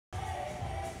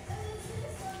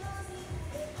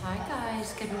Hi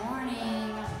guys, good morning.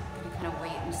 I'm gonna kind of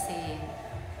wait and see.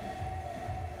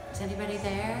 Is anybody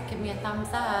there? Give me a thumbs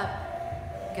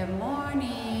up. Good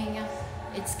morning.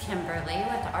 It's Kimberly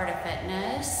with Art of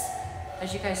Fitness.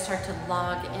 As you guys start to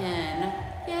log in.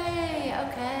 Yay,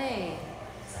 okay.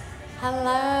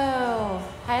 Hello,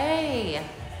 hey.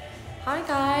 Hi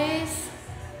guys.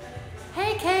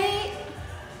 Hey Kate.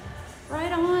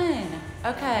 Right on,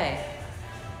 okay.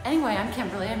 Anyway, I'm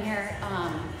Kimberly. I'm here.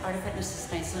 Art of Fitness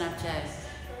is nice enough to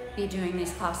be doing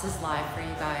these classes live for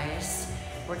you guys.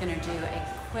 We're gonna do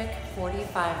a quick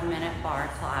 45-minute barre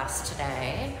class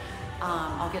today.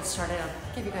 I'll get started.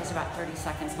 I'll give you guys about 30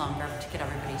 seconds longer to get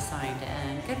everybody signed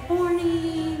in. Good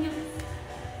morning.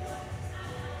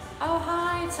 Oh,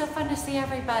 hi, it's so fun to see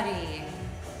everybody.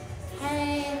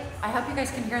 Hey, I hope you guys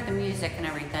can hear the music and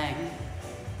everything.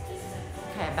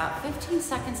 Okay, about 15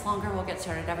 seconds longer, we'll get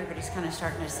started. Everybody's kind of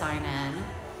starting to sign in.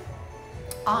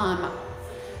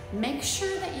 Make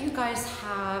sure that you guys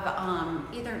have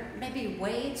either maybe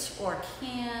weights or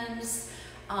cans.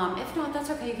 If not, that's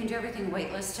okay. You can do everything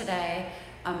weightless today.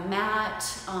 A mat,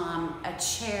 a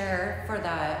chair for the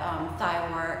thigh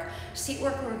work. Seat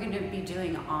work we're going to be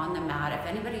doing on the mat. If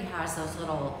anybody has those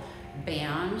little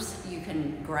bands, you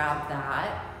can grab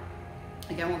that.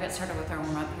 Again, we'll get started with our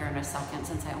warm up here in a second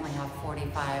since I only have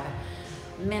 45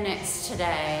 minutes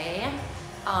today.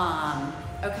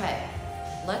 Okay,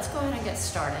 let's go ahead and get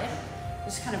started.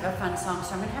 This is kind of a fun song,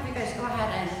 so I'm gonna have you guys go ahead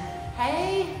and,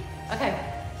 hey, okay,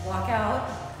 walk out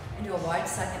and do a wide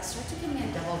second. Start to give me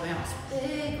a double bounce.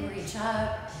 Big reach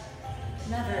up,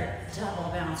 another double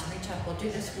bounce, reach up. We'll do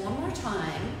this one more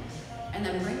time, and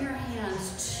then bring your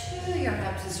hands to your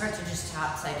hips and start to just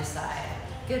tap side to side.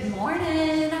 Good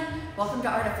morning. Welcome to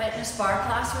Art of Fitness Barre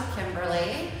Class with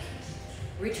Kimberly.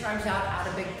 Reach your arms out, add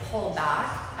a big pull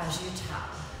back as you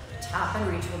tap. Tap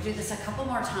and reach. We'll do this a couple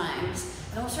more times.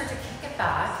 And then we'll start to kick it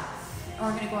back. And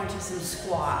we're gonna go into some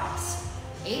squats.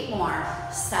 8 more.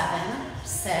 7,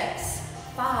 6,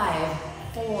 5,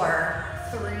 4,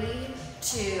 3,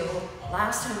 2.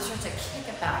 Last time, start to kick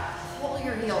it back. Pull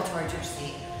your heel towards your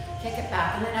seat. Kick it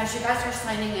back. And then as you guys are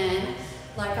signing in,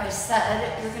 like I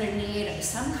said, you're gonna need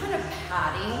some kind of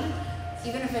padding,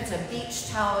 even if it's a beach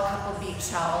towel, a couple beach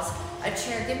towels, a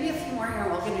chair. Give me a few more here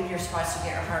and we'll get into your squats to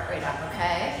get your heart rate up,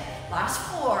 okay? Last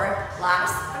 4,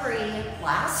 last 3,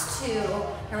 last 2.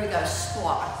 Here we go,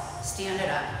 squat, stand it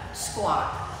up,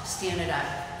 squat, stand it up.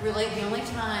 Really the only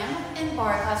time in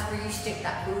barre class where you stick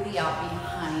that booty out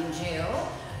behind you.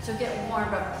 So get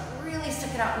warm, but really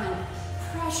stick it out and then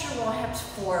press your low hips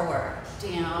forward,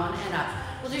 down and up.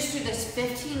 We'll just do this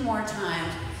 15 more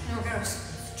times, and we're gonna go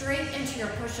straight into your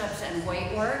push-ups and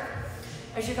weight work.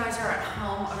 As you guys are at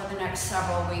home over the next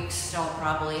several weeks still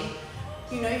probably,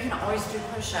 you know you can always do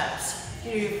push-ups.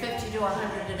 You do 50 to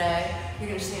 100 a day, you're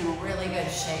gonna stay in really good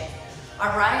shape.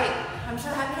 All right, I'm so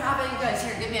happy to have you guys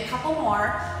here. Give me a couple more.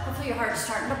 Hopefully your heart's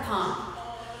starting to pump.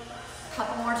 A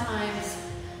couple more times.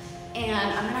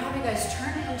 And I'm gonna have you guys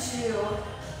turn into,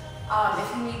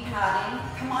 if you need padding,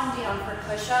 come on down for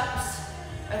push-ups.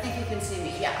 I think you can see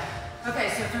me, yeah. Okay,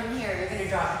 so from here, you're gonna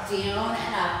drop down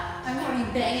and up. I'm gonna have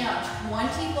you bang out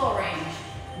 20 full range.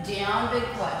 Down, big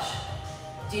push.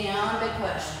 Down, big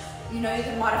push. You know you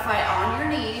can modify it on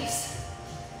your knees.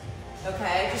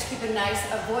 Okay, just keep it nice.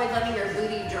 Avoid letting your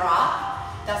booty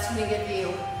drop. That's gonna give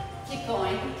you, keep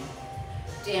going.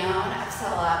 Down,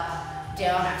 exhale up.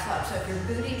 Down, exhale up. So if your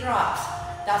booty drops,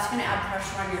 that's gonna add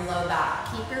pressure on your low back.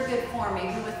 Keep your good form,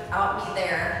 even without me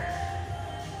there.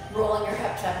 Rolling your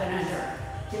hips up and under.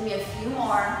 Give me a few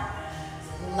more.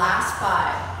 Last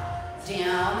 5.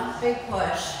 Down, big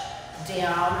push.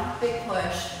 Down, big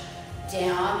push.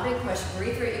 Down, big push.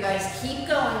 Breathe through it, you guys. Keep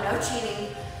going, no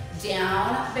cheating.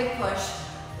 Down, big push.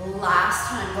 Last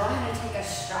time, go ahead and take a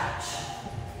stretch.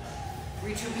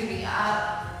 Reach your booty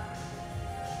up.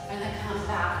 And then come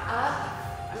back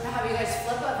up. I'm gonna have you guys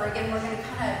flip over again. We're gonna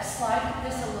kind of slide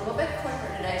this a little bit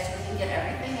quicker today so we can get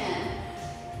everything in.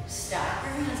 Stack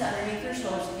your hands underneath your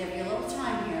shoulders to give you a little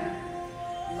time here.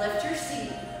 Lift your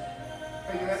seat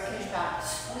or your ribcage back.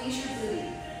 Squeeze your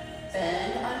booty.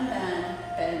 Bend, unbend,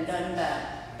 bend, unbend,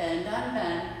 bend,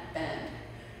 unbend, bend,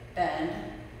 bend,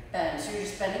 bend. So you're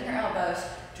just bending your elbows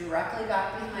directly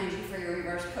back behind you for your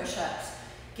reverse push-ups.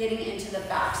 Getting into the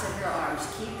backs of your arms.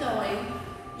 Keep going.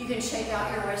 You can shake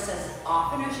out your wrists as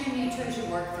often as you need to as you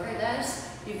work through this.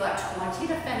 You've got 20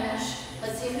 to finish.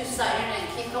 Let's see who's signing in.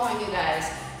 Keep going, you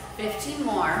guys. 15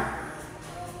 more.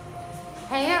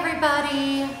 Hey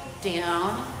everybody.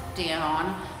 Down,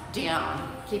 down,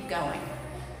 down. Keep going.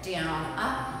 Down,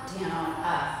 up, down,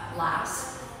 up.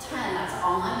 Last 10, that's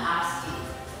all I'm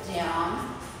asking.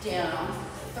 Down, down,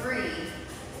 3,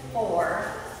 4,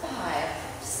 5,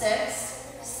 6,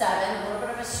 7. A little bit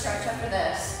of a stretch after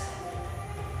this.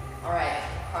 All right,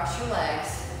 cross your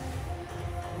legs.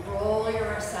 Roll your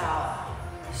wrists out.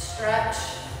 Stretch.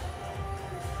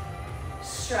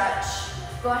 Stretch.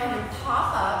 Go ahead and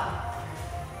pop up.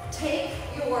 Take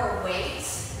your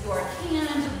weights, your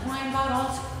cans, wine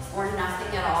bottles, or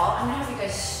nothing at all. I'm gonna have you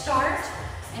guys start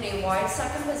in a wide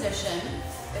second position.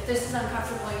 If this is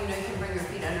uncomfortable, you know you can bring your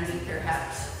feet underneath your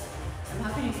hips. I'm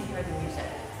hoping you can hear the music.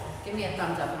 Give me a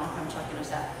thumbs up and I'll come checking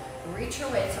us out. Reach your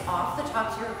weights off the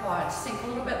tops of your quads, sink a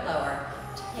little bit lower.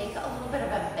 Take a little bit of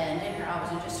a bend in your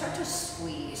elbows and just start to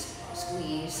squeeze,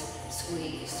 squeeze,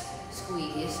 squeeze,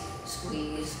 squeeze,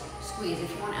 squeeze, squeeze.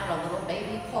 If you want to add a little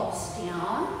baby pulse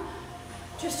down,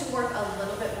 just to work a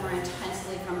little bit more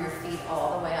intensely from your feet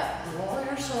all the way up. Roll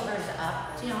your shoulders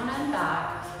up, down, and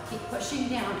back. Keep pushing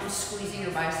down and squeezing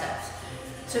your biceps.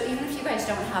 So even if you guys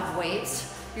don't have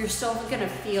weights, you're still gonna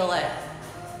feel it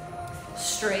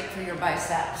straight through your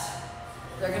biceps.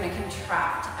 They're gonna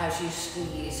contract as you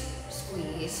squeeze,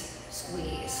 squeeze,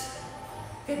 squeeze.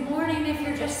 Good morning if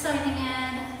you're just signing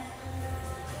in.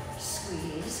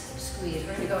 Squeeze, squeeze.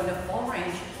 We're gonna go into full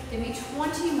range. Give me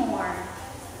 20 more.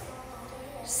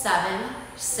 7,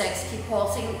 6, keep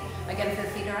pulsing. Again, if your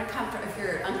feet are uncomfortable, if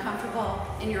you're uncomfortable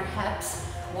in your hips,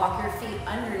 walk your feet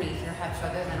underneath your hips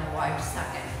rather than a wide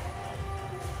second.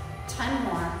 10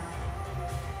 more.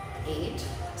 8,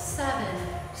 7,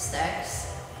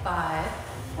 6, 5,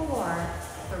 4,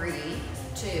 3,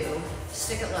 2,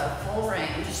 stick it low, full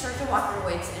range. Start to walk your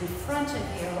weights in front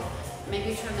of you.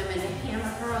 Maybe turn them into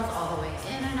hammer curls all the way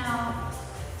in and out.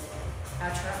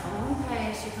 At your own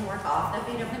pace, you can work off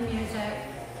the beat of the music.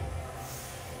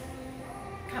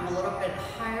 Come a little bit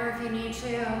higher if you need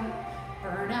to.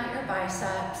 Burn out your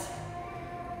biceps.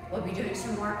 We'll be doing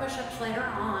some more push-ups later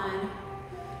on.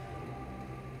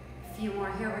 A few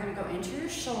more here. We're gonna go into your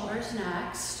shoulders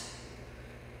next.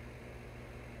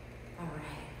 All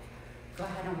right. Go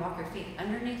ahead and walk your feet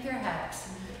underneath your hips.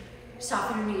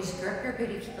 Soften your knees, grip your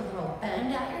booty, keep a little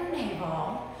bend at your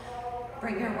navel.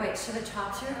 Bring your weights to the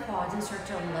tops of your quads and start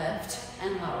to lift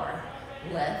and lower.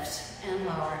 Lift and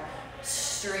lower.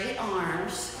 Straight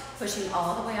arms, pushing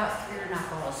all the way out through your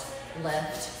knuckles.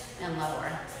 Lift and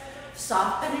lower.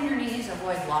 Soft bend in your knees,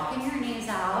 avoid locking your knees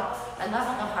out. I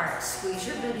level the heart. Squeeze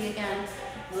your booty again.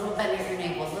 Little bend at your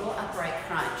navel, little upright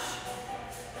crunch.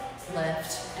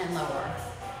 Lift and lower.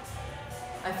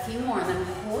 A few more, then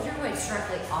hold your weights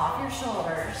directly off your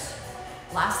shoulders.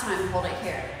 Last time, hold it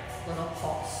here. Little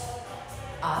pulse.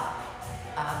 Up,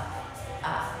 up,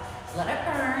 up. Let it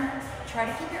burn. Try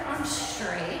to keep your arms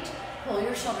straight. Pull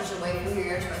your shoulders away from your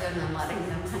ears rather than letting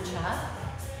them punch up.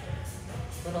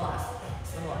 Little up,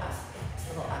 little up,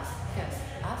 little up.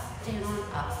 Good. Up, down,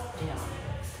 up, down.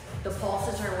 The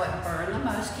pulses are what burn the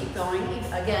most. Keep going.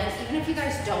 Again, even if you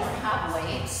guys don't have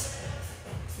weights,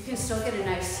 you can still get a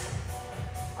nice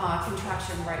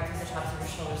contraction right through the tops of your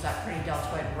shoulders, that pretty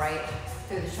deltoid right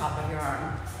through the top of your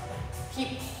arm.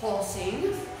 Keep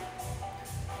pulsing.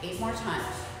 8 more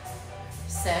times.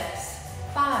 6,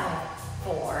 5,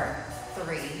 4,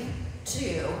 3,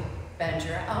 2, bend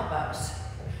your elbows.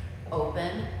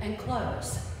 Open and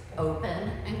close.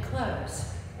 Open and close.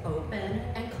 Open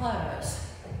and close.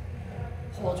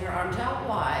 Hold your arms out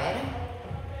wide.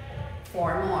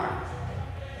 4 more.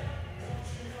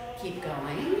 Keep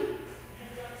going.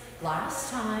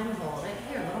 Last time, hold it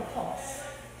here, little pulse.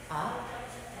 Up,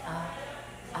 up,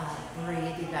 up.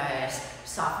 Breathe, you guys.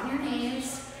 Soften your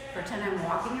knees. Pretend I'm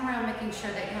walking around, making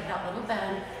sure that you have that little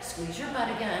bend. Squeeze your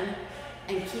butt again,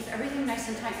 and keep everything nice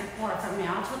and tight in your core. From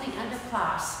now till the end of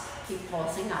class, keep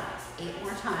pulsing up. 8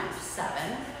 more times.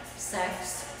 7,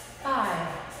 6, 5,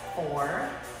 4,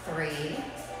 3,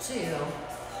 2,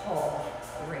 pull,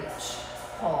 reach,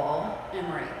 pull,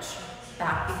 and reach.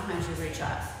 Back behind you, reach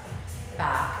up.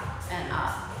 Back and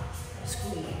up.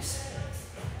 Squeeze,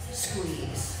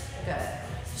 squeeze. Good.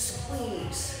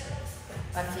 Squeeze.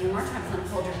 A few more times, then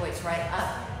hold your weights right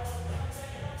up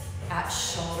at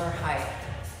shoulder height.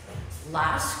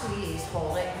 Last squeeze,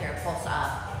 hold it here, pulse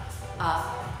up,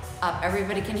 up, up.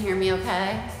 Everybody can hear me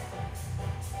okay?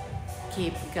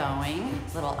 Keep going,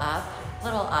 little up,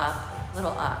 little up,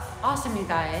 little up. Awesome, you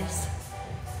guys.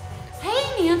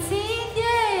 Hey, Nancy,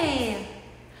 yay.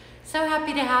 So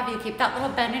happy to have you. Keep that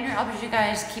little bend in your elbows, you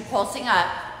guys. Keep pulsing up.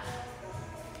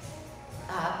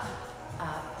 Up,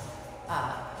 up,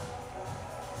 up.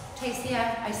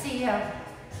 Tasia, I see you.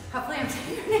 Hopefully I'm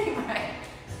saying your name right.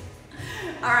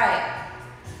 All right,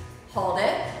 hold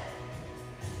it.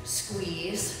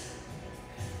 Squeeze,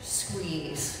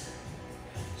 squeeze,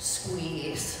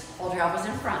 squeeze. Hold your elbows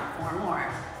in front, 4 more.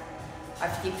 I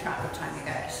have to keep track of time, you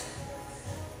guys.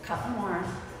 Couple more.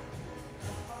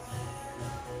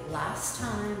 Last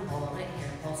time, hold it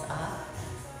here, pulse up,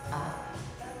 up,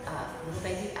 up, little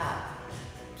baby up.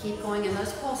 Keep going in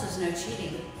those pulses, no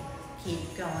cheating.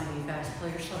 Keep going, you guys. Pull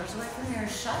your shoulders away from here.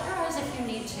 Shut your eyes if you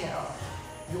need to.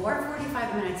 You're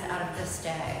 45 minutes out of this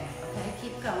day, okay?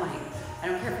 Keep going. I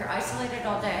don't care if you're isolated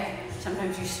all day.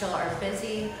 Sometimes you still are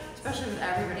busy, especially with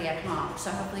everybody at home.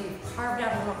 So hopefully you've carved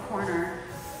out a little corner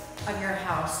of your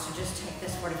house to just take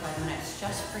this 45 minutes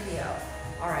just for you.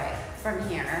 All right, from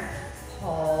here,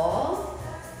 pull,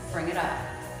 bring it up.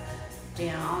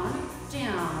 Down,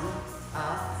 down,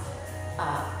 up,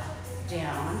 up,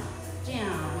 down,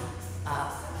 down,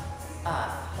 up, up.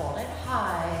 Hold it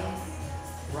high.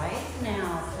 Right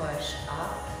now, push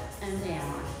up and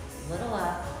down. Little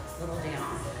up, little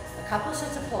down. A couple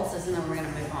sets of pulses and then we're gonna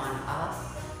move on. Up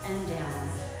and down.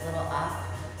 Little up,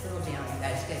 little down. You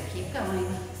guys good. Keep going.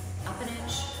 Up an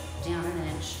inch, down an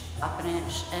inch, up an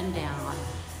inch, and down.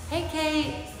 Hey,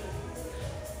 Kate.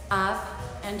 Up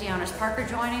and down. Is Parker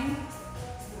joining?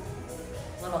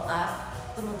 Little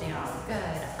up, little down.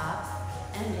 Good. Up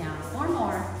and down. Four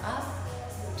more. Up,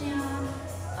 down,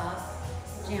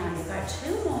 down. You got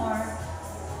two more.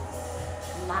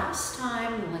 Last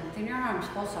time, lengthen your arms.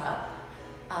 Pulse up,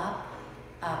 up,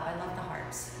 up. I love the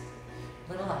hearts.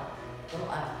 Little up, little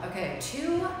up. Okay,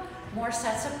 two more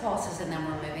sets of pulses and then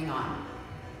we're moving on.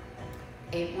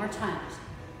 8 more times.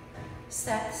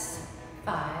 6,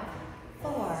 5,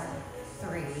 4,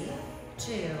 3,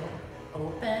 2,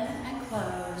 open and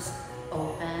close,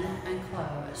 open and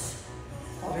close.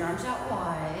 Hold your arms out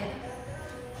wide.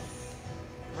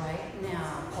 Right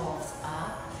now, pulse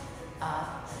up,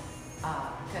 up,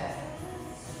 up.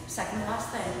 Good. Second to last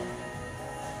thing.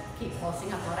 Keep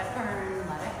pulsing up, let it burn,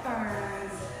 let it burn.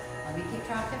 Let me keep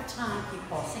track of time. Keep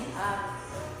pulsing up,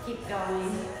 keep going,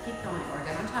 keep going. We're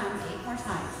good on time. 8 more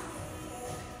times.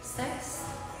 6,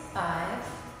 5,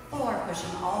 4.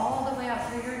 Pushing all the way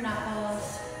out through your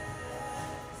knuckles.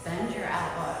 Bend your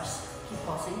elbows. Keep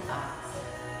pulsing up,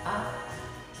 up,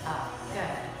 up.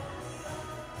 Good.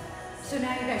 So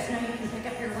now you guys know you can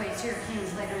pick up your weights or your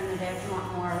cans later in the day if you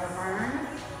want more of a burn.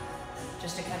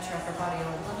 Just to catch your upper body a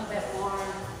little bit more.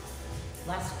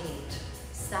 Last 8,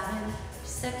 7,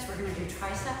 6. We're gonna do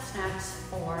triceps next.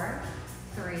 4,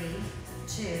 3,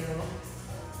 2.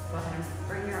 Go ahead and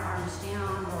bring your arms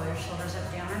down, roll your shoulders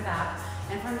up, down and back.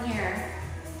 And from here,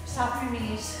 soften your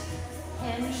knees,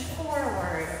 hinge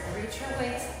forward, reach your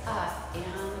weights up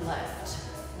and lift,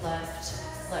 lift,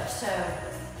 lift. So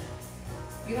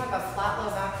you have a flat low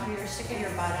back when you're sticking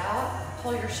your butt out.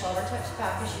 Pull your shoulder tips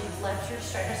back as you lift your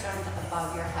straightest arms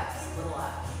above your hips. Little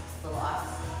up, little up.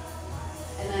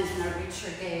 And then you're gonna reach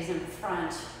your gaze in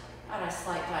front at a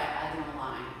slight diagonal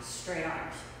line. Straight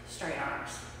arms, straight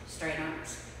arms, straight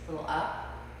arms. Little up,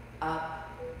 up,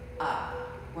 up.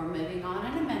 We're moving on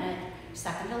in a minute.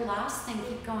 Second to last thing,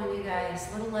 keep going, you guys.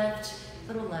 Little lift,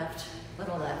 little lift,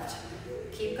 little lift.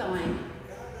 Keep going.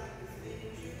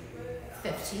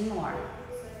 15 more.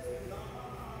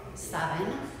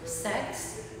 7,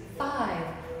 6, 5,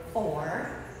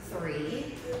 4,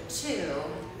 3, 2.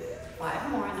 5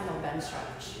 more, and then we'll bend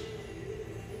stretch.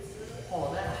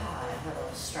 Hold it high,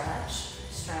 little stretch,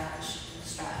 stretch,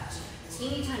 stretch.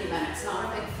 Teeny tiny bend. It's not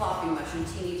a big flopping motion,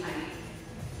 teeny tiny.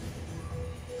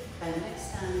 Bend,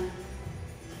 extend.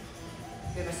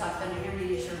 Give a soft bend in your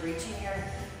knees. You're reaching your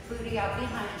booty out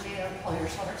behind you. Pull your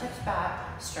shoulder tips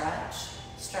back. Stretch,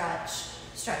 stretch,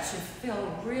 stretch. You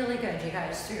feel really good, you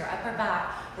guys, through your upper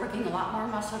back. Working a lot more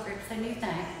muscle groups than you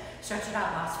think. Stretch it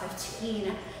out, last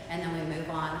 15, and then we move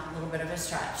on. A little bit of a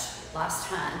stretch. Last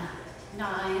 10,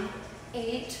 9,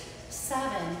 8,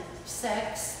 7,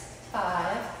 6,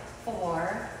 5,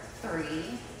 4,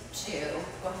 3, 2.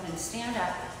 Go ahead and stand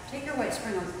up. Take your weights,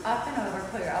 bring them up and over,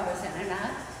 put your elbows in and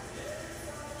up.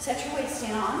 Set your weights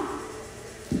down.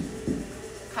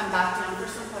 Come back down for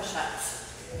some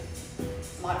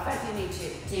push-ups. Modify if you need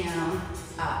to. Down,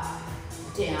 up,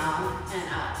 down, and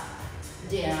up.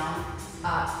 Down,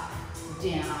 up,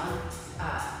 down,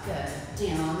 up. Good.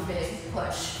 Down, big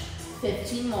push.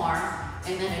 15 more,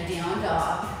 and then a down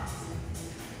dog.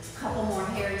 Couple more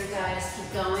here, you guys.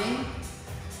 Keep going.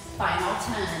 Final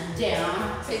 10.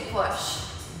 Down, big push.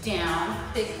 Down,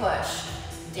 big push.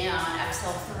 Down,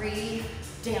 exhale, 3.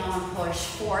 Down, push.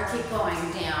 4, keep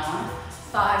going. Down.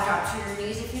 5, drop to your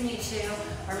knees if you need to,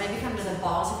 or maybe come to the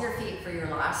balls of your feet for your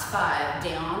last 5.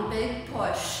 Down, big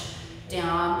push.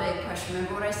 Down, big push.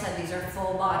 Remember what I said, these are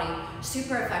full body,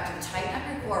 super effective. Tighten up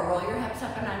your core, roll your hips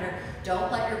up and under. Don't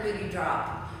let your booty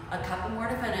drop. A couple more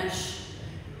to finish.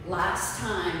 Last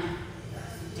time,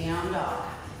 down dog.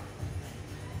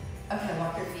 Okay,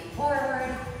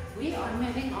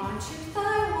 to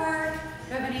thigh work.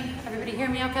 Everybody hear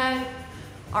me okay?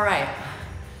 All right,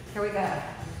 here we go.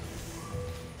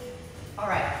 All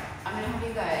right, I'm gonna have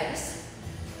you guys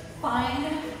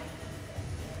find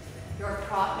your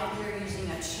prop. Maybe you're using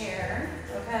a chair,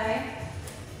 okay?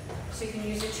 So you can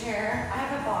use a chair. I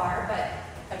have a bar,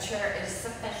 but a chair is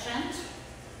sufficient.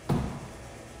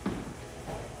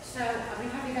 So I'm gonna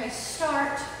have you guys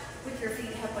start with your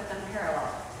feet hip width and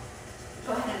parallel.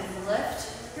 Go ahead and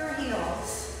lift your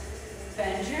heels,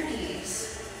 bend your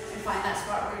knees, and find that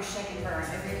spot where you shake and burn.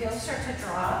 If your heels start to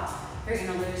drop, you're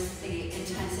gonna lose the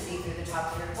intensity through the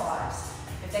top of your quads.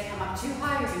 If they come up too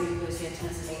high, you're gonna lose the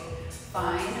intensity.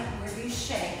 Find where you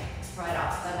shake right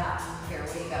off the bat. Here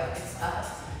we go. It's up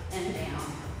and down,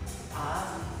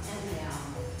 up and down,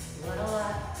 little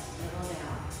up, little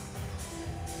down.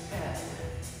 Good.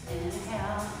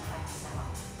 Inhale, exhale.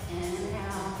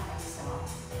 Inhale, exhale.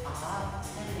 Up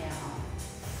and down.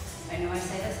 I know I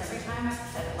say this every time. I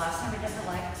said it last time we did the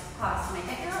leg class.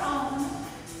 Make it your own.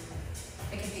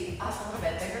 It could be up a little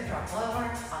bit bigger, drop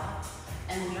lower, up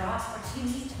and drop, or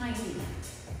teeny tiny.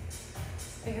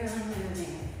 Barely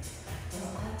moving.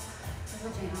 Little up,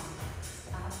 little down.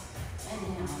 Up and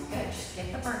down. Good. Just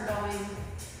get the burn going.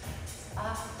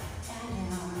 Up and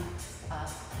down.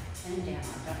 Up and down.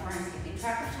 Don't worry, I'm keeping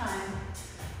track of time.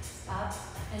 Up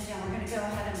and down. We're going to go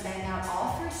ahead and bang out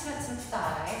all 3 sets of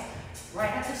thigh.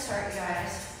 Right at the start, you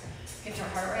guys. Get your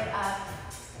heart rate up.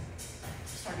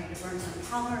 Starting to burn some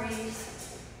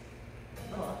calories.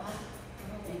 Little up,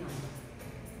 little down.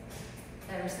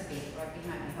 There's the beat right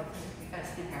behind me. Hopefully you guys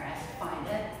can hear it. Find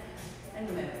it and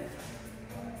move.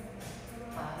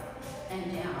 Up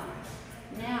and down.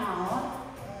 Now,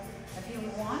 if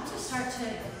you want to start to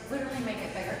literally make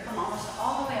it bigger, come almost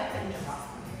all the way up and drop.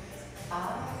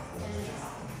 Up and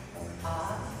drop.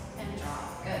 Up and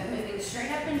drop. Good. Moving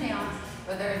straight up and down,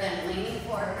 rather than leaning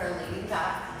forward or leaning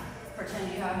back.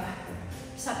 Pretend you have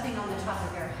something on the top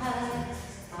of your head.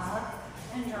 Up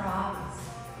and drop.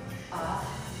 Up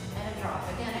and drop.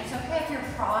 Again, it's okay if your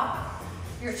prop,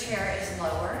 your chair is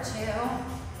lower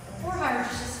too, or higher,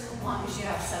 just as long as you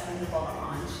have something to hold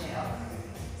on to.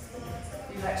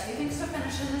 You've got 2 things to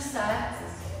finish in this set.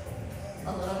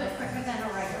 A little bit quicker than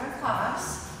a regular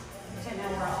class. So I know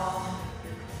we're all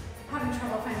having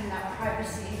trouble finding that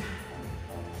privacy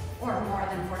or more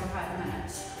than 45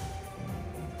 minutes.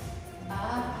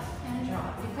 Up and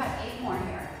drop. You've got 8 more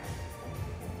here.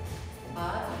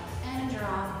 Up and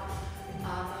drop.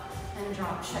 Up and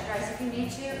drop. Check, guys, if you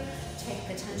need to, take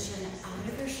the tension out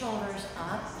of your shoulders.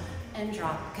 Up and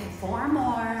drop. Good. 4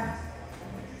 more.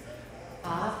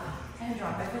 Up and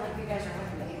drop. I feel like you guys are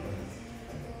with me.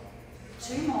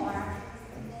 2 more.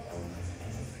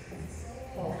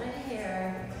 Hold it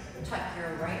here. Tuck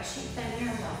your right cheek, then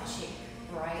your left cheek.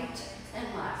 Right and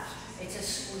left. It's a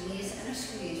squeeze and a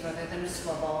squeeze rather than a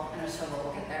swivel and a swivel.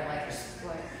 We'll get there later.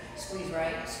 Squeeze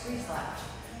right, squeeze left.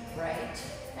 Right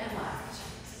and left.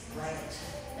 Right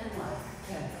and left.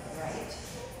 Good. Right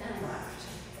and left.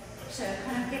 So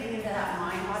kind of getting into that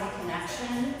mind-body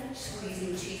connection,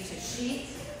 squeezing cheek to cheek,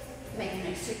 making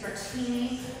it super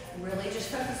teeny, really just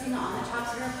focusing on the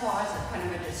tops of your quads as kind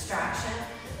of a distraction,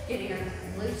 getting your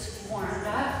glutes warmed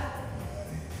up.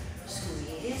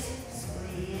 Squeeze,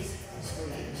 squeeze,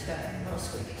 squeeze. Good. Little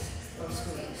squeeze, little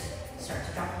squeeze. Start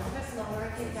to drop a little bit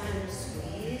lower. Get down to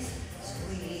squeeze,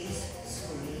 squeeze,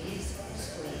 squeeze,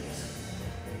 squeeze.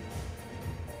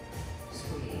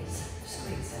 Squeeze,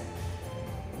 squeeze it.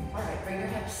 All right, bring your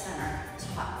hips center.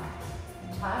 Tuck,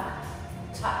 tuck,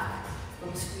 tuck.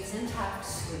 Little squeeze and tuck,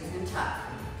 squeeze and tuck.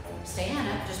 Stay in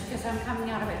it. Just because I'm coming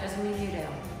out of it doesn't mean you do.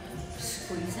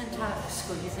 Squeeze and tuck,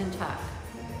 squeeze and tuck.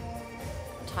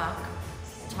 Tuck,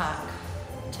 tuck,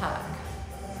 tuck.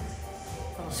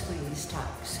 Little squeeze,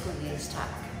 tuck, squeeze, tuck.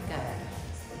 Good.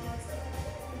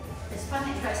 It's fun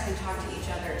that you guys can talk to each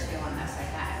other too on this, I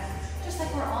think. Just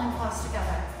like we're all in class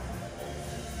together.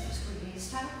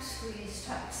 Squeeze, tuck, squeeze,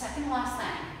 tuck. Second to last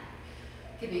thing.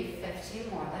 Give me 15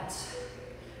 more. That's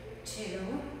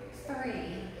 2, 3,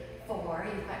 4.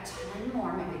 You've got 10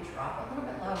 more. Maybe drop a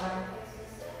little bit lower.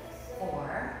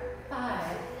 4,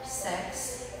 5,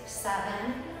 6,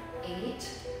 7, 8,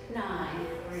 9.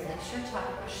 Release your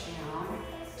tuck, push down,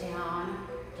 down,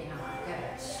 down.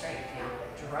 Good. Straight down.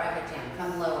 Drive it down.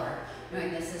 Come lower.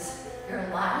 Knowing this is your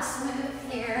last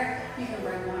move here. You can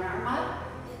bring one arm up.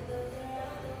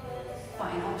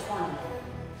 Final 20.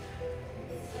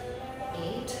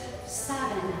 8,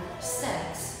 7,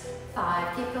 6,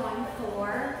 5. Keep going.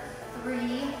 4,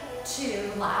 3,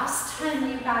 2. Last 10,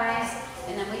 you guys.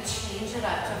 And then we change it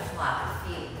up to flat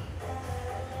feet.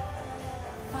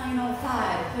 Final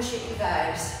 5. Push it, you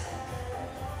guys.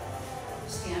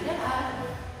 stand it up.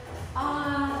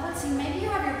 Let's see, maybe you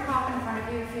have your prop in front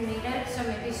of you if you need it, so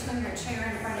maybe swing your chair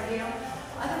in front of you.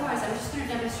 Otherwise, I'm just going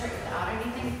to demonstrate without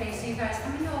anything facing you guys.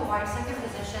 Come into a wide second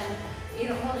position,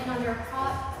 either holding onto your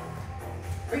prop,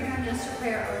 bring your knees to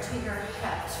prayer or to your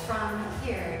hips. From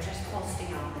here, just pulse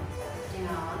down,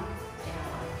 down,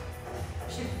 down.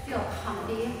 Should feel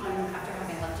comfy after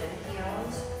having lifted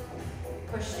heels.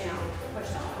 Push down,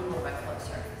 come a little bit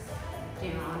closer.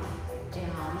 Down,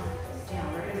 down,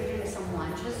 down. We're going to be doing some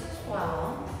lunges as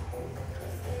well.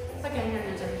 Again, your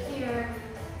hands are here,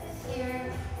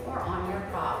 here, or on your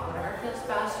prop. Whatever feels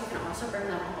best. You can also bring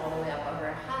them all the way up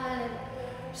overhead.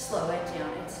 Slow it down.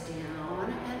 It's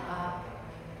down and up,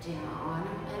 down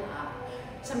and up.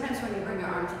 Sometimes when you bring your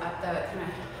arms up, though, it kind of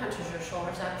hunches your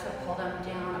shoulders up, so pull them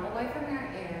down, away from your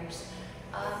ears,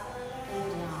 up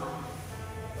and down.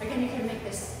 Again, you can make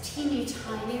this teeny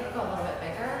tiny or go a little bit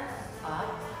bigger.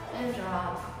 Up and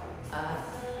drop, up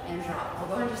and drop.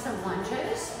 We'll go into some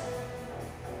lunges.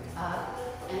 Up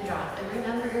and drop. And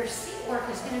remember, your seat work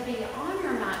is going to be on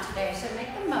your mat today, so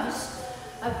make the most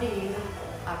of being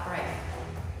upright.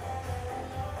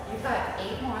 You've got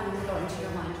 8 more, and then we go into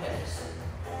your lunges.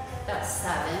 That's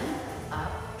 7,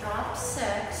 up, drop,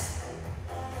 6,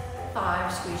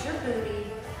 5, squeeze your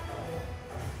booty.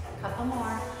 Couple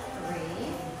more, 3,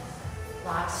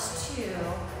 last 2.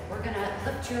 We're going to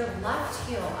lift your left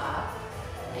heel up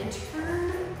and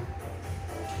turn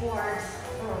towards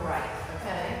the right,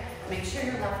 okay? Make sure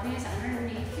your left knee is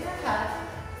underneath your hip.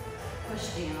 Push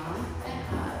down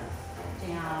and up,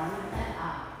 down and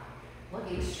up.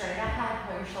 Looking straight ahead,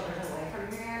 pull your shoulders away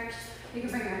from your ears. You can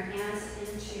bring your hands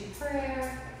into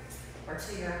prayer or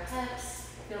to your hips.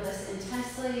 Feel this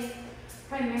intensely,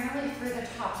 primarily through the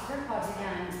tops of your quads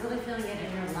again, really feeling it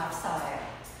in your left side.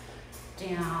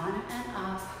 Down and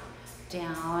up,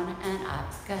 down and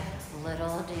up. Good.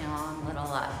 Little down,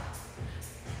 little up.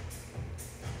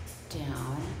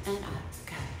 Down and up.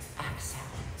 Good. Exhale.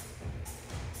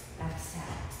 Exhale.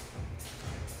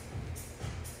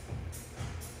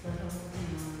 Little down,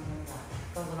 little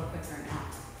up. Go a little quicker now.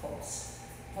 Pulse.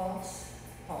 Pulse.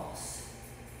 Pulse.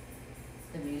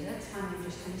 The music's humming.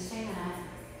 Just gonna stay in it.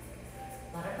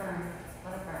 Let it burn.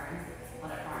 Let it burn.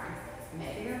 Let it burn.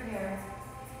 Maybe you're here.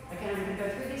 Again, I'm going to go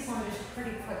through these lunges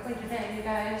pretty quickly today, you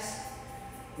guys.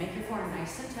 Make your core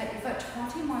nice and tight. You've got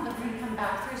 20 more. Then we're going to come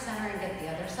back through center and get the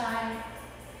other side.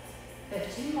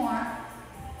 15 more.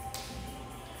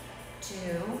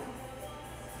 2.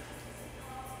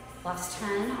 Last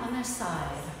 10 on this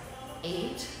side.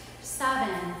 8,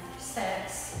 7,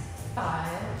 6, 5,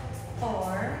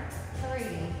 4, 3,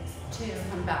 2.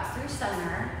 Come back through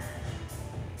center.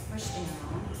 Push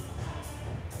down.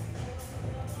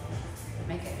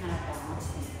 Make it kind of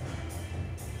balancing.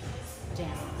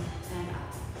 Down and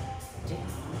up, down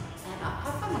and up.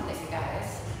 Have fun with it, you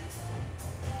guys.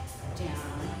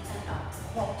 Down and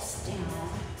up. Pulse down,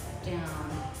 down,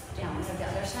 down. We have the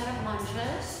other side of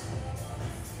lunges.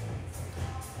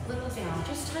 Little down.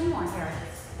 Just 10 more here.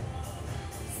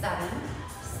 7,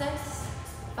 6,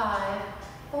 5,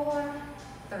 4,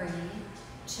 3,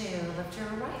 2. Lift your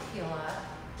right heel up.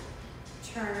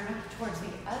 Turn towards the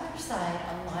other side,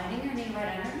 aligning your knee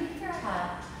right underneath your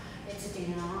hip. It's down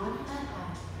and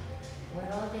up.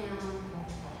 Little down, little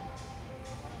up.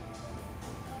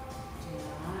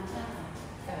 Down and up.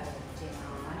 Good.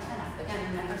 Down and up. Again,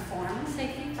 remember form and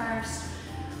safety first.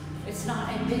 It's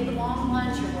not a big long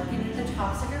lunge. You're working at the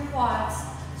tops of your quads.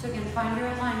 So again, find your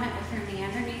alignment with your knee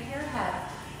underneath your hip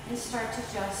and start to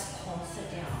just pulse it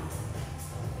down.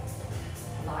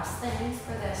 Last thing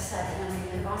for this set, and then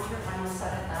we move on to your final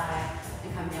set of thigh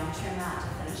and come down to your mat to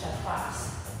finish up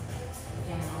class.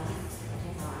 Down,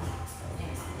 down,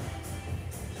 down.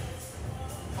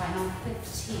 Final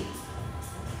 15.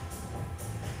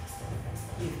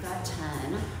 You've got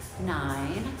 10,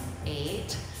 9,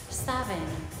 8, 7,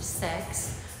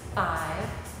 6, 5,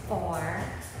 4,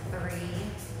 3,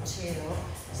 2.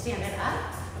 Stand it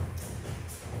up.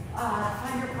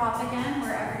 Find your prop again,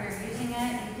 wherever you're using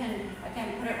it. You can,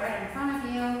 again, put it right in front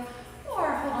of you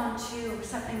or hold on to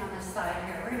something on the side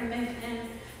here. We're going to move in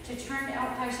to turned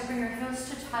out thigh, so bring your heels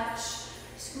to touch.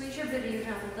 Squeeze your booty. You're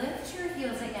going to lift your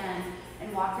heels again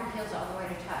and walk your heels all the way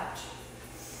to touch.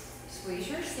 Squeeze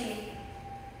your seat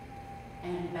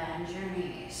and bend your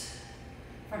knees.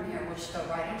 From here, we'll just go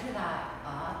right into that.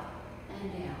 Up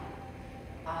and down.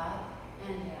 Up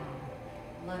and down.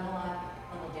 Little up,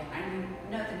 little down.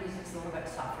 I know the music's a little bit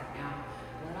softer now.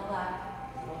 Little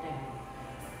up, little down.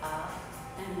 Up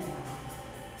and down.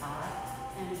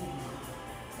 Up and down.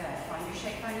 Good. Find your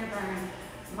shake, find your burn.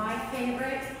 My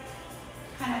favorite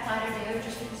kind of glad to do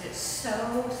just because it's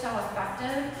so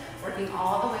effective. Working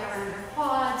all the way around your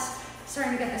quads,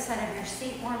 starting to get the side of your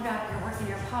seat warmed up. You're working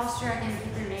your posture again.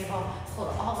 Keep your navel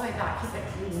pulled all the way back. Keep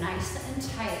it nice and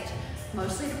tight,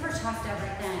 mostly to protect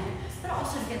everything, but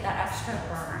also to get that extra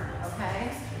burn,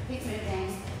 okay? Keep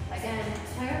moving. Again,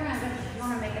 play around it. If you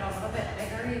want to make it a little bit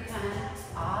bigger, you can.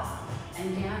 Up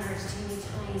and down, or teeny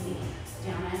tiny.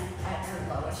 Down at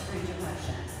your lowest range of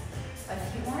motion. A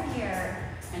few more here,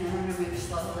 and then we're going to move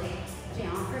slowly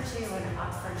down for 2 and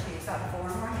up for 2. You've got 4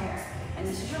 more here. And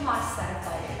this is your last set of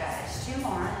play, you guys. 2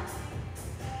 more.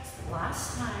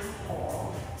 Last time,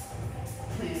 hold.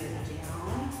 Move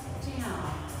down,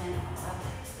 down, and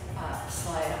up.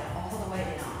 Slide all the way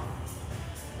down.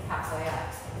 Halfway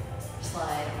up.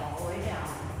 Slide all the way down.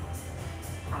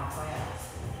 Halfway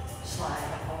up.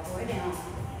 Slide all the way down.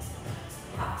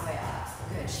 Halfway up.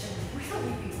 Good. Should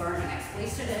really be burning. At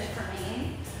least it is for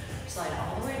me. Slide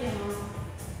all the way down.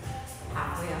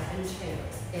 Halfway up and 2.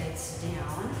 It's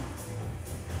down.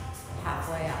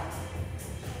 Halfway up.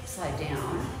 Slide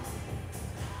down.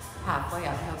 Halfway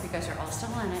up. I hope you guys are all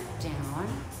still in it. Down.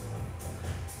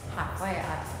 Halfway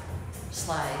up.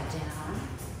 Slide down.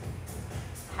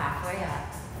 Halfway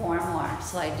up. 4 more.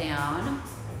 Slide down.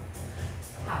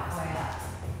 Halfway up.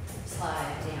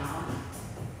 Slide down.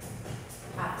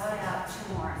 Halfway up.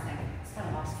 2 more. I think. Kind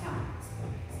of lost count.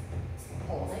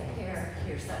 Hold it here.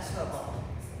 Here's that swivel.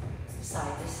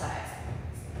 Side to side.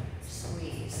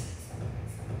 Squeeze.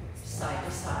 Side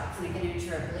to side. Kind of get into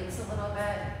your obliques a little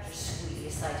bit. Just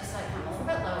squeeze. Side to side. Come a little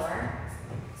bit lower.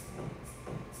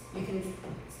 You can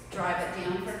drive it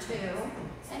down for 2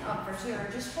 and up for 2, or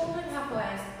just hold it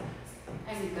halfway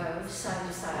and go side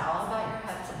to side. All about your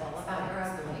hips, all about your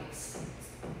obliques.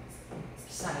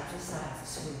 Side to side.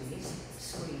 Squeeze,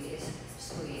 squeeze,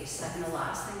 squeeze. Second to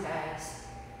last thing, guys.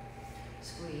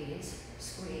 Squeeze,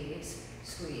 squeeze,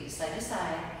 squeeze. Side to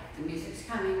side. The music's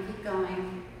coming. Keep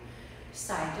going.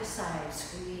 Side to side.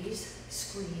 Squeeze,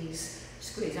 squeeze,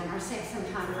 squeeze. I'm going to save some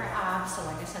time for abs. So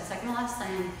like I said, second to last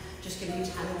thing, just give me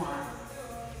 10 more.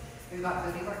 We've got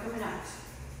booty work coming next.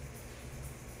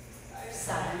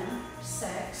 7,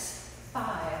 6,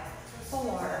 5,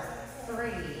 4,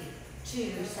 3,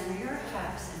 2. Center your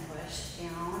hips and push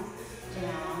down,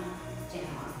 down,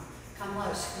 down. Come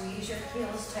low. Squeeze your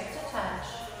heels tight to touch.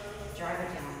 Drive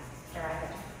it down. Drive it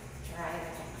down. Drive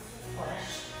it down. Push,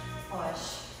 push,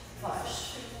 push.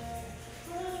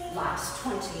 Last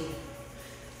 20.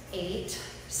 8,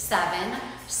 7,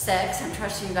 6. I'm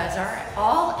trusting you guys are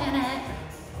all in it.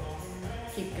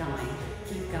 Keep going.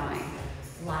 Keep going.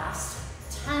 Last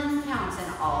 10 counts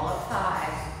in all of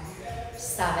 5.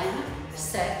 7,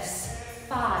 6,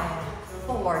 5,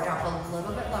 4. Drop a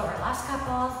little bit lower. Last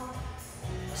couple.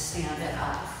 Stand it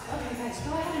up. Okay, guys,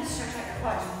 go ahead and stretch out your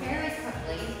quads very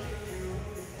quickly.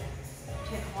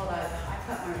 Take hold of, I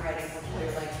put my right ankle, pull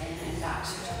your leg in and back.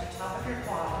 Stretch at the top of your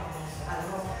quad. Add a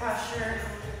little pressure.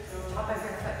 Top of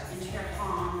your foot into your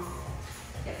palm.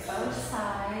 Get both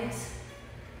sides.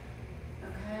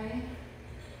 Okay.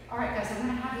 All right, guys, I'm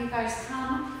going to have you guys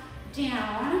come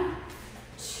down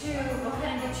to, go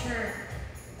ahead and get your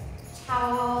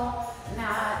towel,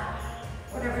 mat,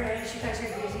 whatever it is you guys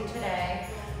are using today.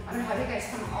 I'm going to have you guys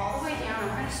come all the way down. I'm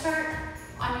going to start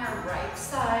on your right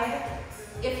side.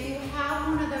 If you have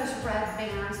one of those red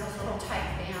bands, those little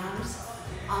tight bands,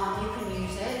 you can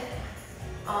use it.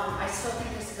 I still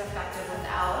think this is effective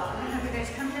without. I'm going to have you guys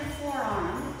come to your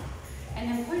forearm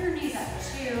and then pull your knees up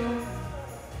to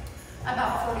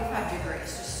about 45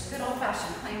 degrees. Just good old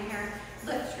fashioned plank here.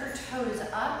 Lift your toes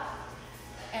up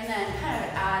and then kind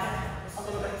of add a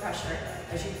little bit of pressure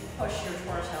as you push your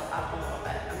torso up a little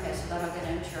bit. Okay, so that'll get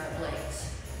into your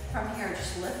obliques. From here,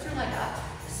 just lift your leg up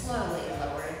slowly,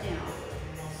 lower it down.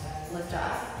 Lift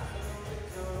up,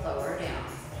 lower down.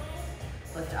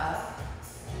 Lift up,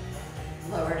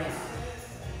 lower down.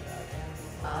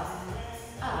 Up,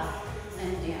 up,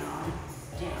 and down,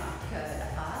 down. Good.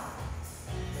 Up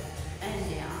and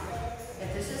down.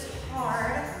 If this is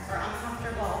hard or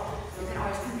uncomfortable, you can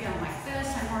always come down like this.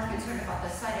 I'm more concerned about the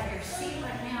side of your seat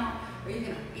right now, or you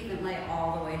can even lay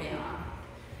all the way down.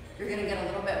 You're going to get a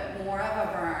little bit more of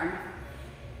a burn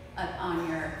on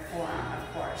your forearm,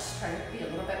 of course. Try to be a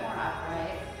little bit more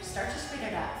upright. Start to speed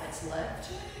it up. It's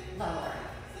lift, lower,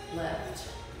 lift,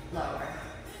 lower,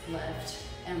 lift,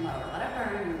 and lower. Let it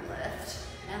burn. Lift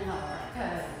and lower.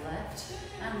 Good. Lift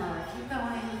and lower. Keep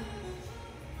going.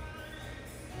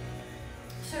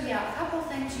 So yeah, a couple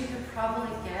things you could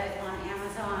probably get on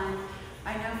Amazon.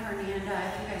 I know Fernanda,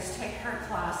 if you guys take her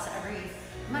class every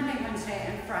Monday, Wednesday,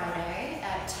 and Friday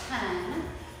at 10.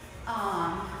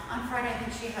 On Friday, I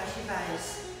think she has you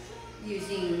guys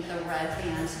using the red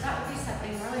band. So that would be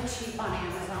something really cheap on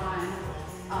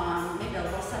Amazon. Maybe a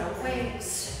little set of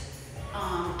weights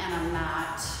and a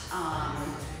mat,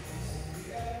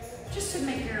 just to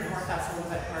make your workouts a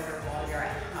little bit harder while you're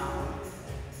at home.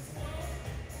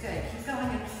 Good, keep going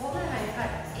and hold it. I've got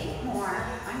 8 more.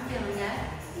 I'm feeling it,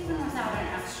 even without an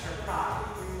extra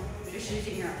prop. Just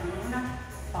using your own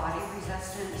body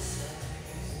resistance.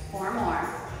 4 more.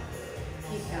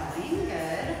 Keep going,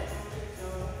 good.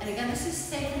 And again, this is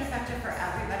safe and effective for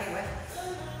everybody with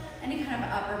any kind of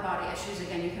upper body issues.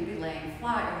 Again, you can be laying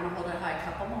flat. You're gonna hold it high, a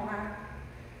couple more.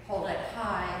 Hold it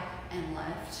high and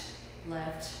lift,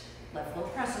 lift, lift. Little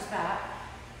presses back.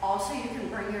 Also, you can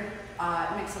bring your,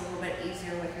 it makes it a little bit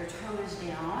easier with your toes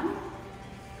down.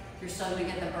 You're still gonna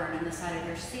get the burn in the side of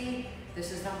your seat.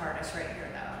 This is the hardest right here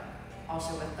though.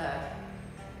 Also with the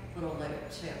little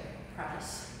loop too.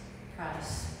 Press,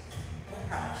 press,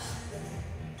 press.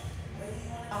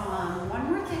 One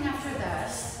more thing after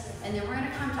this, and then we're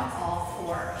gonna come to all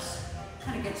fours.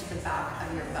 Kind of get to the back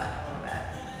of your butt a little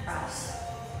bit. Press,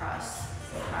 press,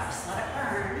 press. Let it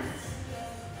burn.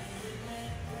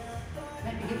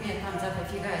 Maybe give me a thumbs up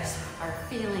if you guys are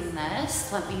feeling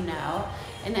this. Let me know.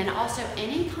 And then also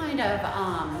any kind of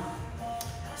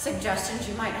suggestions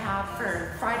you might have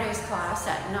for Friday's class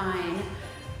at 9.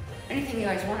 Anything you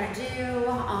guys want to do.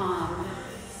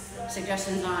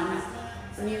 Suggestions on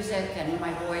music and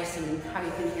my voice and how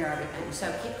you can hear everything.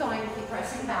 So keep going, keep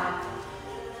pressing back.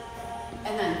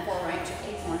 And then full range,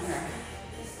 8 more here.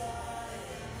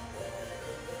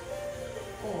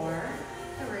 4,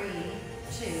 3,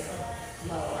 2,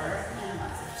 lower and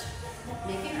left.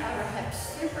 Making your outer hips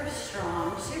super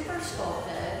strong, super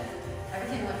sculpted.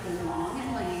 Everything looking long and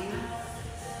lean.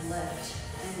 Lift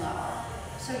and lower.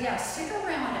 So yeah, stick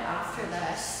around after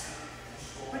this.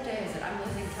 What day is it? I'm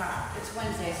losing track. It's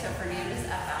Wednesday, so Fernanda's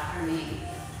up after me.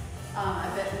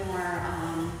 A bit more,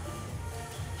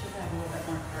 should have a little bit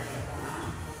more cardio going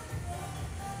on.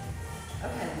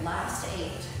 Okay, last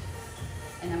 8.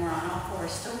 And then we're on all 4.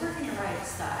 Still working your right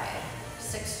side.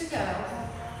 6 to go.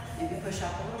 Maybe push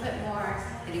up a little bit more,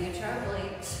 getting into our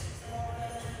obliques.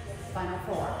 Final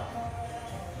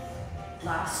 4.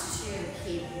 Last 2,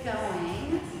 keep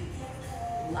going.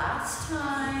 Last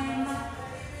time,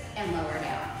 and lower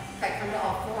down. Okay, come to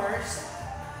all 4s.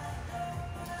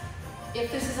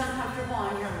 If this is uncomfortable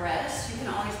on your wrist, you can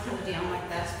always come down like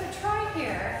this, but try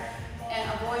here and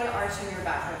avoid arching your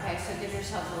back, okay? So give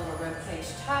yourselves a little rib cage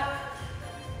tuck.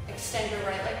 Extend your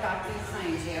right leg back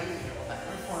behind you. I'm gonna get a little bit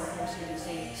more forward here so you can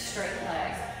see. Straight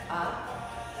leg, up,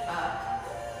 up,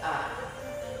 up.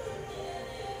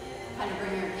 Kind of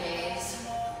bring your gaze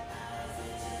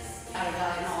out of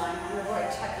diagonal line.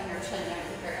 Avoid tucking your chin and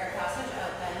keep your air passage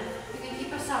open. You can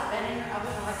keep a soft bend in your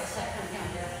elbows, like I said, come down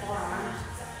to your forearms.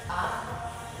 Up,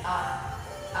 up,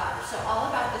 up. So all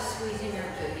about the squeezing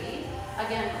your booty.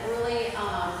 Again, really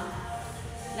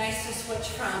nice to switch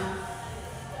from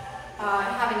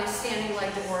having a standing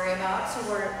leg to worry about. So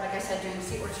we're, like I said, doing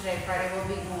seat work today. Friday will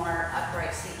be more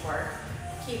upright seat work.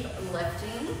 Keep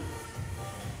lifting.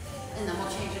 And then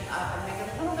we'll change it up and make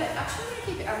it a little bit, actually I'm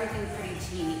gonna keep everything pretty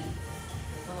teeny.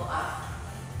 A little up,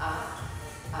 up,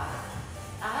 up.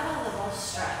 Add a little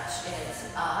stretch. It's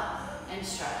up and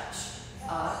stretch,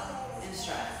 up and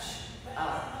stretch,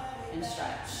 up and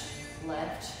stretch.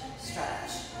 Lift,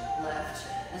 stretch, lift,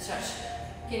 and stretch.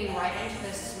 Getting right into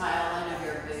the smile line of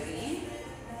your booty.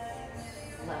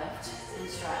 Lift and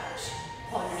stretch.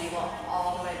 Pull your navel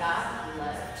all the way back.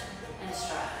 Lift and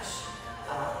stretch.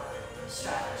 Up,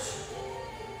 stretch.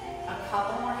 A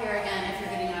couple more here again if you're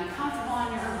getting uncomfortable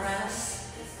on your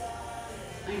wrists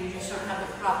and you just don't have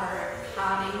the proper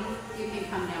padding, you can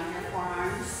come down your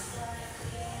forearms.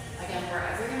 Again,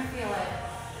 wherever you're going to feel it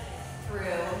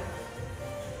through.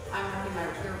 I'm working my,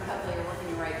 hopefully you're working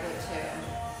your right glute too.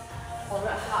 Hold it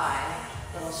high,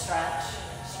 little stretch,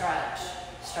 stretch,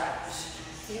 stretch.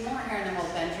 A few more here and then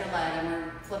we'll bend your leg and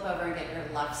we'll flip over and get your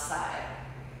left side.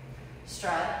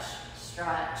 Stretch,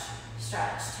 stretch,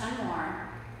 stretch. 10 more.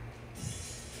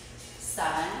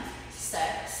 7,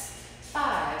 6,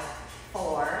 5,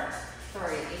 4, 3,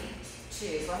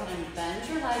 2. Go ahead and bend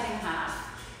your leg in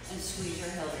half and squeeze your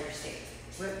heel to your seat.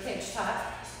 Rib cage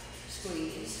tuck,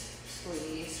 squeeze,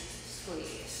 squeeze,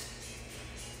 squeeze.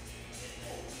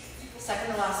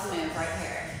 Second to last move right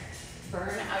here.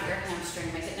 Burn out your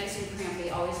hamstring. Make it nice and crampy.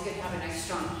 Always good to have a nice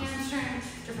strong hamstring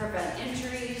to prevent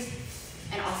injuries.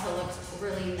 And also looks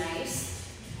really nice.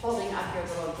 Holding up your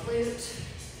little glute.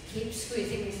 Keep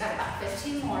squeezing. We've got about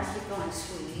 15 more. Keep going.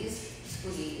 Squeeze,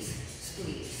 squeeze,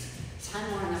 squeeze.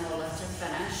 10 more and then we'll lift and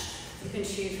finish. You can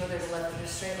choose whether to lift with a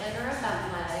straight leg or a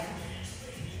bent leg.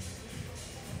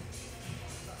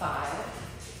 5,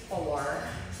 4,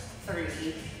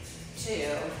 3, 2,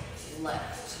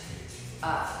 lift.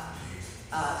 Up,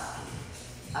 up,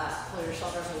 up. Pull your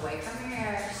shoulders away from your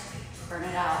ears. Burn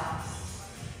it out.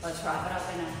 Let's wrap it up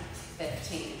in a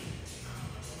 15.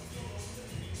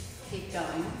 Keep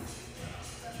going.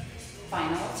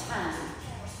 Final 10.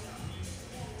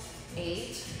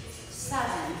 8,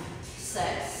 7,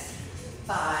 6,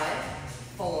 5,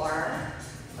 4,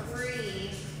 3,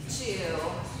 2.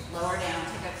 Lower down.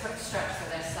 Take a quick stretch for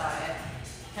this side.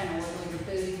 Kind of wiggle your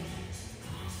booty.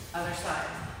 Other side.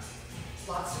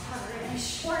 Lots to cover in a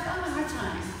short amount of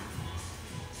time.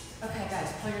 Okay,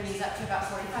 guys, pull your knees up to about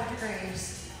 45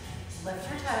 degrees. Lift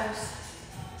your toes.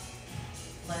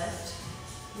 Lift,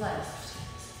 lift,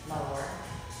 lower,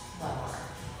 lower.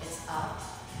 It's up,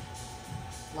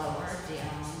 lower,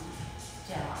 down,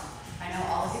 down. I know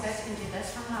all of you guys can do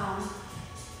this from home.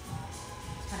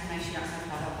 It's kind of nice you don't have to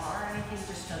have a bar or anything,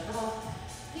 just a little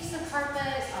piece of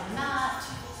carpet, a mat,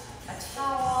 a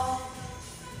towel.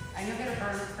 And you'll get a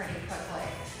burn pretty quickly.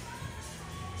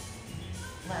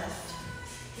 Lift,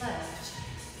 lift,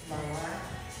 lower,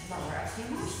 lower. A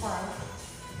few more slow.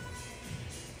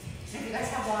 And if you guys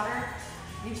have water,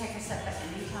 you can take a sip at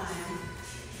any time.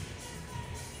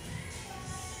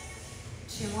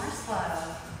 2 more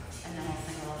slow, and then we'll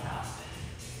single it out.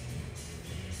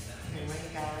 Here we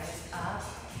go. It's up,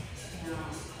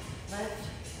 down, lift,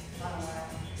 lower,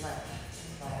 lift,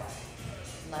 lower,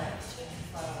 lift,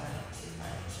 lower,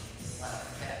 lift.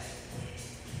 Good.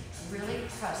 Really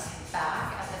press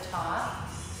back at the top.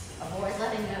 Avoid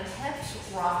letting the hips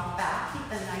rock back. Keep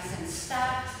them nice and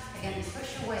stacked. Again,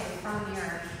 push away from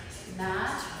your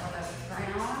mat or the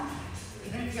ground.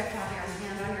 Even if you have to have your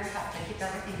hand on your hip to keep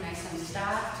everything nice and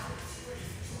stacked.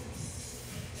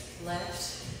 Lift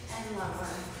and lower.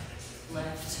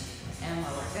 Lift and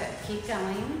lower. Good. Keep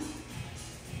going.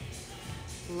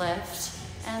 Lift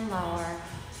and lower.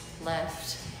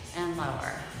 Lift and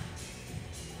lower.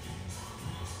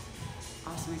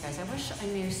 Awesome, you guys. I wish I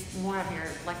knew more of your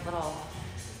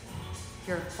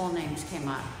your full names came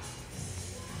up.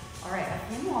 All right, a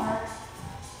few more.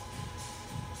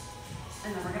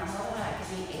 And then we're gonna hold it out. Give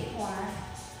me 8 more.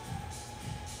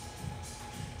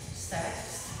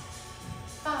 6,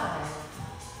 5,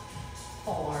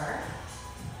 4,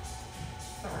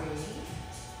 3,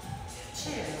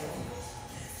 2.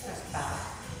 Just back,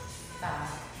 back,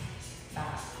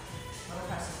 back. Little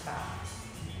presses back.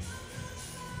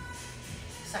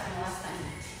 Second last thing,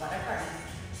 let it burn,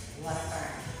 let it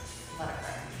burn, let it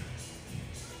burn.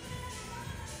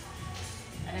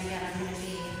 And again, I'm going to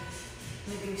be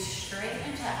moving straight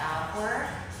into ab work.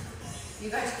 You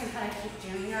guys can kind of keep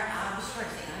doing your abs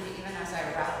towards the end, even as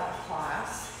I wrap up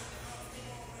class.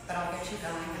 But I'll get you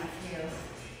going in a few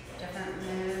different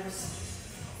moves.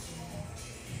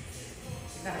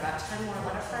 You've got about 10 more,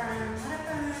 let it burn, let it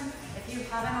burn. If you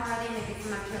haven't already, maybe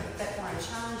come up to a bit more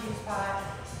challenging spot.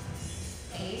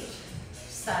 8,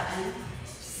 7,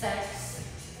 6,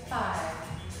 5,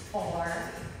 4,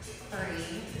 3,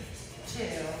 2.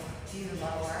 You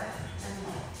lower and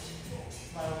lift.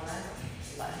 Lower,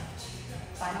 lift.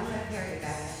 Final move here, you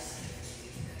guys.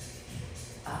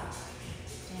 Up,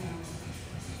 down.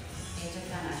 8 to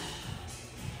finish.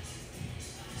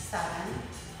 7,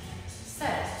 6,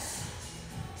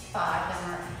 5. Then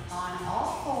we're on all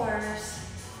fours.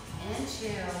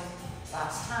 Into.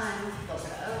 Last time. Flip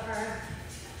it over.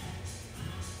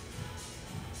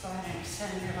 Go ahead and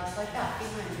extend your left leg back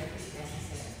behind you. You guys can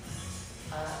see it.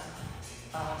 Up,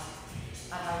 up,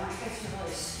 up. I want you guys to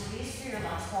really squeeze through your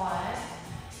left quad.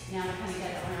 Now to kind of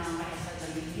get around, like I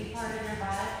said, the meaty part of your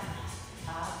butt.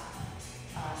 Up,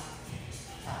 up,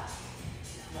 up.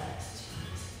 Lift,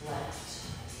 lift,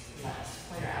 lift.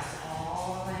 Pull your abs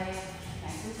all the way,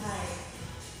 nice and tight.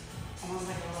 Almost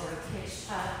like a little ribcage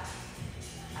tuck.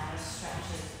 Abs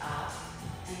stretches up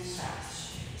and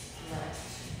stretch. Lift,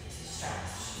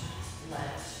 stretch.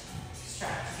 Lift,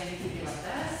 stretch. Again, you can do like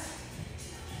this.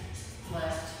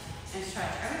 Lift and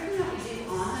stretch. Everything that we do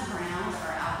on the ground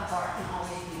or at the bar can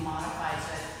always be modified.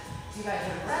 So if you guys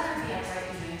would rather be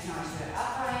upright, you can always do it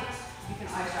upright. You can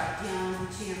always drop down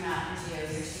to your mat and do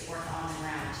your seat work on the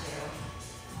ground too.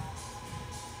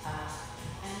 Up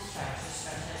and stretch. Just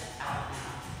stretch it out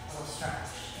now. A little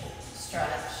stretch.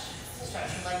 Stretch. Stretch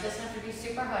your leg doesn't have to be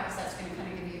super high because that's going to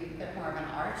kind of give you a bit more of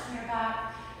an arch in your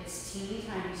back. It's teeny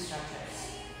tiny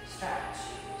stretches. Stretch,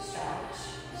 stretch,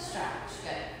 stretch.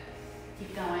 Good.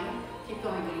 Keep going,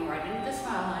 getting right into the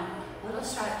smile line. Little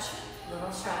stretch,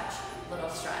 little stretch, little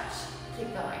stretch.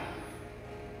 Keep going.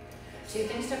 2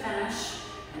 things to finish,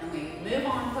 and then we move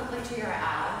on quickly to your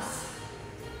abs.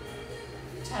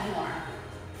 10 more.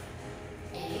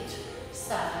 8,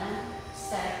 7,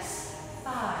 6,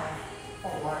 5,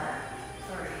 4,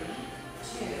 3,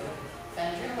 2.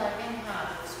 Bend your leg in half.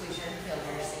 Squeeze your heel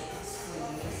to your seat.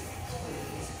 Squeeze,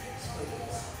 squeeze,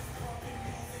 squeeze.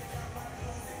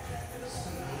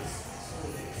 Squeeze,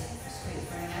 squeeze, squeeze.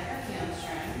 Bring out your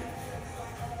hamstring.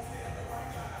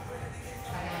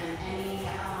 Again, any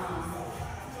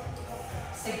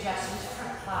suggestions for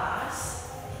class?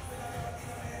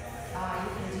 You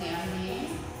can DM me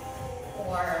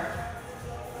or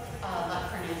let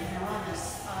Fernando know on this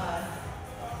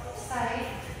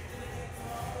site.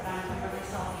 But I'm Kimberly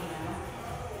Salvino,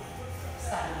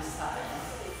 7-7.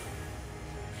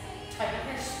 Tighten up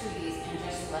your squeeze and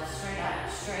just lift straight up.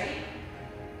 Straight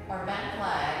or bent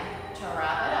leg to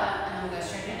wrap it up, and then we'll go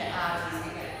straight into abs and we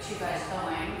get you guys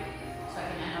going. So I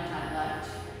can end on that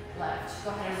left. Go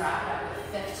ahead and wrap it up with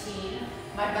 15.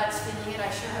 My butt's feeling it, I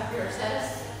sure hope yours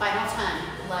is. Final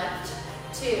 10. Lift,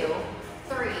 2,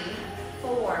 3,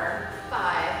 4,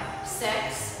 5,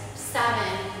 6, 7,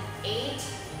 8,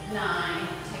 9.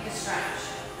 Take a stretch.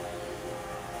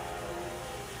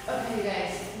 Okay, you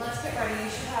guys, let's get ready. You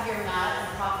should have your mat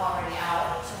and prop already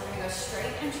out. So we're gonna go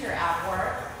straight into your ab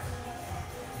work.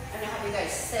 I'm gonna have you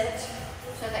guys sit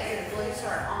so that your glutes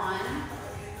are on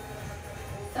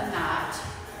the mat.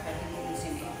 I think you can see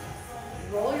me.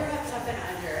 Roll your hips up and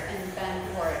under and bend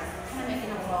forward. Kind of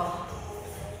making a little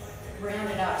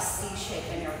rounded up C shape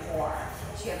in your core.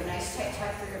 So you have a nice tight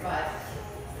tuck for your butt.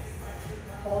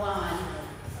 Hold on.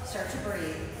 Start to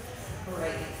breathe.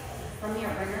 Breathe. From here,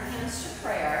 bring your hands to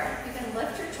prayer. You can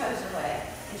lift your toes away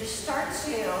and just start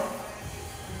to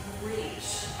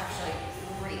reach. Actually,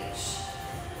 reach.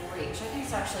 Reach. I think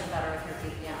it's actually better with your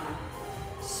feet down.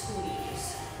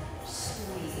 Squeeze.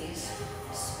 Squeeze.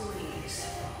 Squeeze.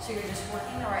 So you're just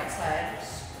working the right side.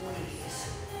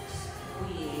 Squeeze.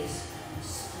 Squeeze.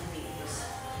 Squeeze.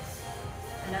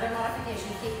 Another modification.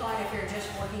 Keep going if you're just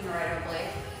working the right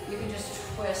oblique. You can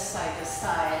just twist side to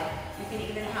side. You can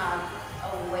even have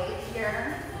a weight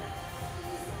here.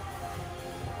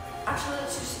 Actually,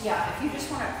 let's just, if you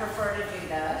just want to prefer to do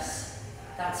this,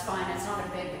 that's fine. It's not a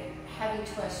big, heavy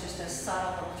twist, just a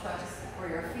subtle little twist where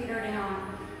your feet are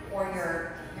down or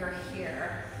you're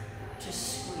here,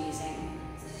 just squeezing,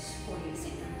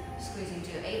 squeezing, squeezing.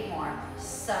 Do 8 more.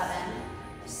 7,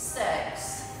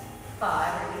 6,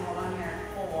 5, or you can hold on here.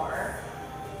 4,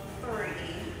 3,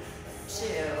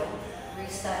 2,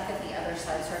 reset at the other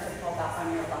side. Start to pull back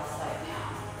on your left side now.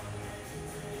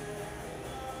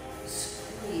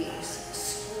 Squeeze,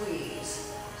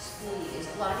 squeeze, squeeze.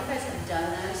 A lot of you guys have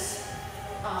done this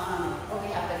when we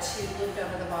have the tube looped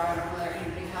over the bar. I don't know whether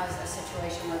anybody has a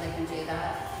situation where they can do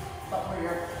that, but where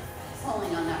you're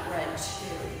pulling on that red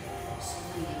tube.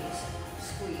 Squeeze,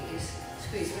 squeeze,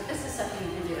 squeeze. But this is something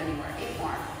you can do anywhere. 8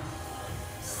 more.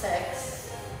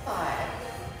 6, 5,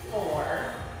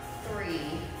 4, 3,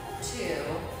 2,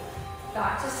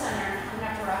 back to center. I'm gonna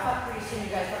have to wrap up pretty soon, you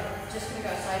guys, but we're just gonna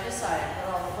go side to side.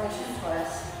 Little push and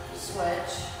twist,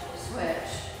 switch,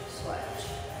 switch, switch.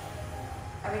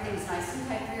 Everything's nice and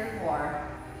tight for your core.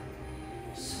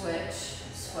 Switch,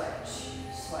 switch,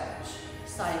 switch.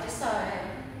 Side to side.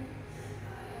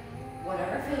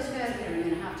 Whatever feels good. You don't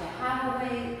even have to have a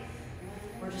weight.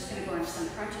 We're just gonna go into some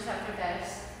crunches after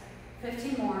this.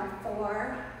 15 more.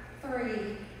 4,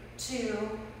 3,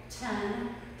 2,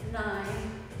 10, 9,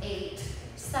 8,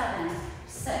 7,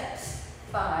 6,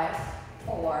 5,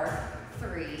 4,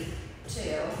 3,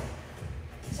 2.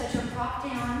 Set your prop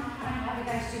down. I'm gonna have you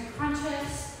guys do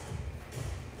crunches.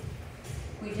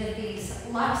 We did these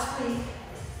last week,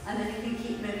 and then you can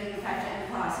keep moving. In fact,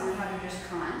 in class, I'm gonna have you just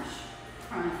crunch,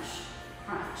 crunch,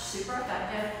 crunch. Super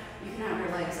effective. You can have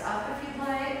your legs up if you'd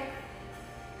like,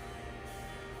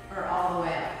 or all the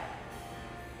way up.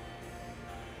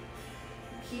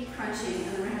 Keep crunching, and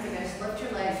then we're gonna have you guys lift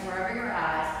your legs wherever you're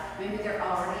at. Maybe they're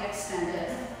already extended.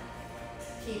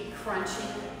 Keep crunching,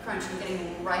 crunching,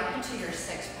 getting right into your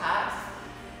 6-pack.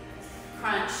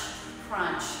 Crunch,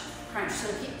 crunch, crunch.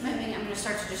 So keep moving. I'm gonna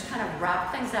start to just kind of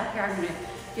wrap things up here. I'm gonna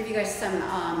give you guys some,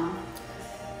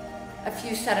 a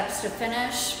few setups to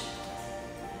finish.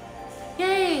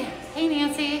 Yay! Hey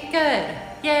Nancy, good,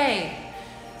 yay.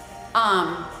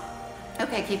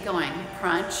 Okay, keep going.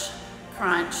 Crunch,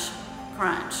 crunch,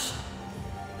 crunch.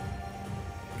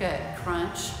 Good,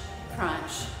 crunch,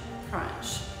 crunch,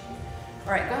 crunch.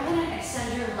 All right, go ahead and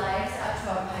extend your legs up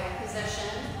to a pike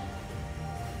position.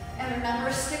 And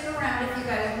remember, stick around if you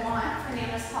guys want.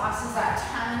 Fernanda's class is at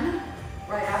 10,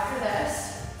 right after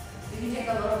this. You can take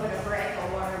a little bit of break,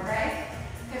 a water break.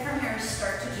 Okay, from here,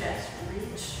 start to just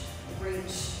reach,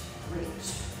 reach,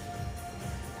 reach.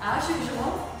 As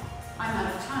usual, I'm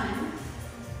out of time.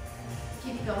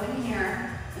 Keep going here.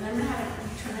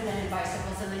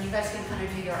 you guys can kind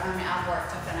of do your own ab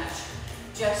work to finish.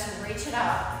 Just reach it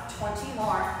up, 20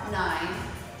 more, 9,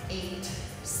 8,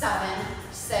 7,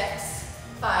 6,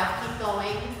 5, keep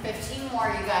going, 15 more,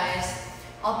 you guys.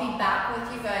 I'll be back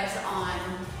with you guys on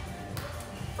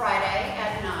Friday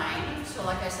at 9. So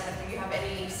like I said, if you have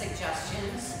any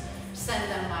suggestions,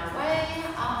 send them my way.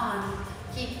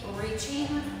 Keep reaching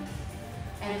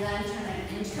and then turn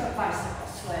it into a bicycle.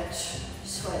 Switch,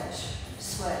 switch,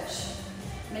 switch.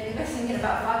 Maybe you guys can get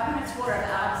about 5 minutes worth of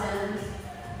abs in.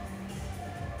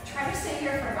 Try to stay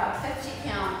here for about 50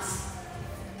 counts.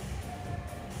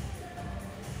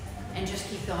 And just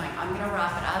keep going. I'm gonna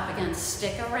wrap it up. Again,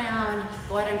 stick around.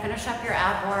 Go ahead and finish up your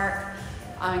ab work.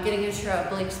 Getting into your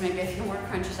obliques, maybe a few more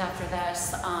crunches after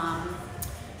this.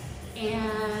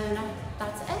 And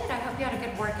that's it. I hope you had a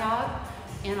good workout.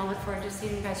 And I look forward to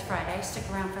seeing you guys Friday. Stick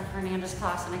around for Fernanda's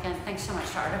class. And again, thanks so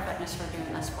much to Art of Fitness for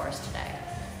doing this for us today.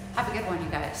 Have a good one, you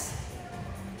guys.